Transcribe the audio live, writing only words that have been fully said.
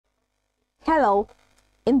Hello,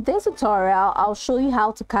 in this tutorial, I'll show you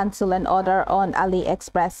how to cancel an order on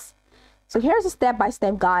AliExpress. So here's a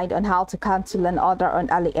step-by-step guide on how to cancel an order on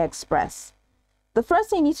AliExpress. The first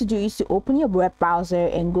thing you need to do is to open your web browser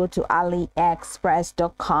and go to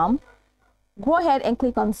aliexpress.com. Go ahead and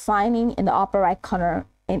click on sign in the upper right corner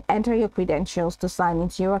and enter your credentials to sign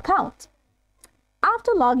into your account.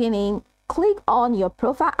 After logging in, click on your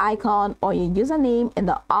profile icon or your username in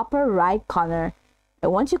the upper right corner.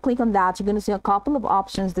 And once you click on that, you're going to see a couple of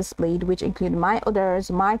options displayed, which include My Orders,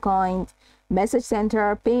 My Coins, Message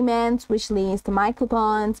Center, Payments, Wish List, My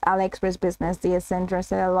Coupons, AliExpress Business, Data Center,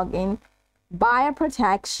 Seller Login, Buyer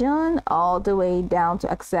Protection, all the way down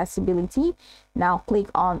to Accessibility. Now click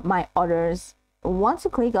on My Orders. Once you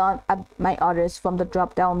click on My Orders from the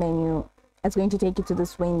drop-down menu, it's going to take you to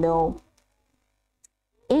this window.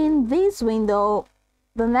 In this window,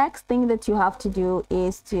 the next thing that you have to do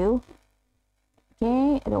is to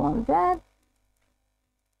I don't want that.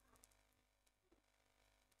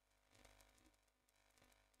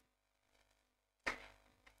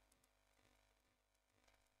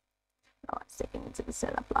 Now it's taking me to the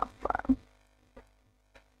seller platform.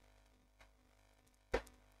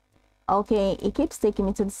 Okay, it keeps taking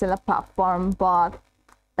me to the seller platform, but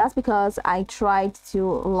that's because I tried to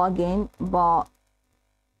log in, but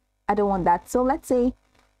I don't want that. So let's say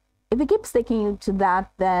if it keeps taking you to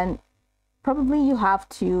that, then probably you have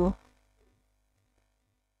to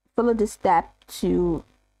follow this step to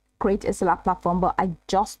create a seller platform, but I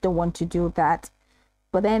just don't want to do that.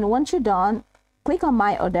 But then once you're done, click on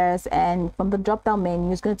My Orders, and from the drop down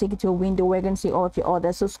menu, it's going to take you to a window where you're going to see all of your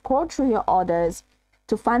orders. So scroll through your orders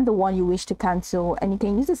to find the one you wish to cancel, and you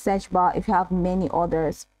can use the search bar if you have many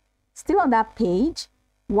orders. Still on that page,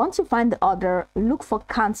 once you find the order, look for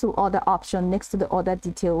cancel order option next to the order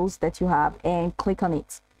details that you have and click on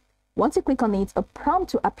it. Once you click on it, a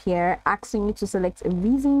prompt will appear asking you to select a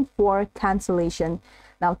reason for cancellation.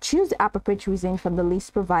 Now choose the appropriate reason from the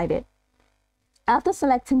list provided. After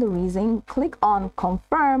selecting the reason, click on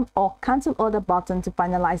Confirm or Cancel Order button to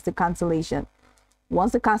finalize the cancellation.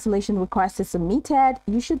 Once the cancellation request is submitted,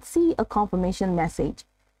 you should see a confirmation message.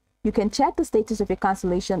 You can check the status of your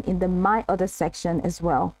cancellation in the My Orders section as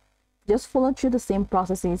well. Just follow through the same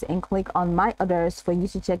processes and click on My Orders for you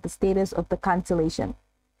to check the status of the cancellation.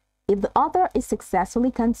 If the order is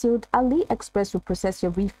successfully cancelled, AliExpress will process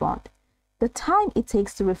your refund. The time it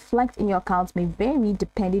takes to reflect in your account may vary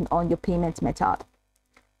depending on your payment method.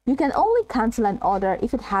 You can only cancel an order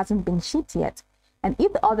if it hasn't been shipped yet, and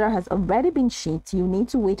if the order has already been shipped, you need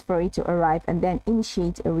to wait for it to arrive and then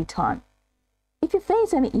initiate a return. If you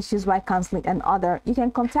face any issues while canceling an order, you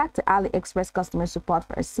can contact the AliExpress customer support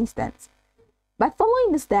for assistance. By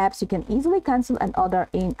following the steps, you can easily cancel an order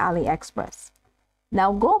in AliExpress.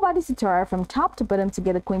 Now go over this tutorial from top to bottom to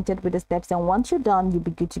get acquainted with the steps, and once you're done, you'll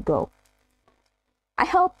be good to go. I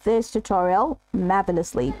hope this tutorial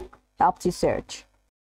marvelously helped you search.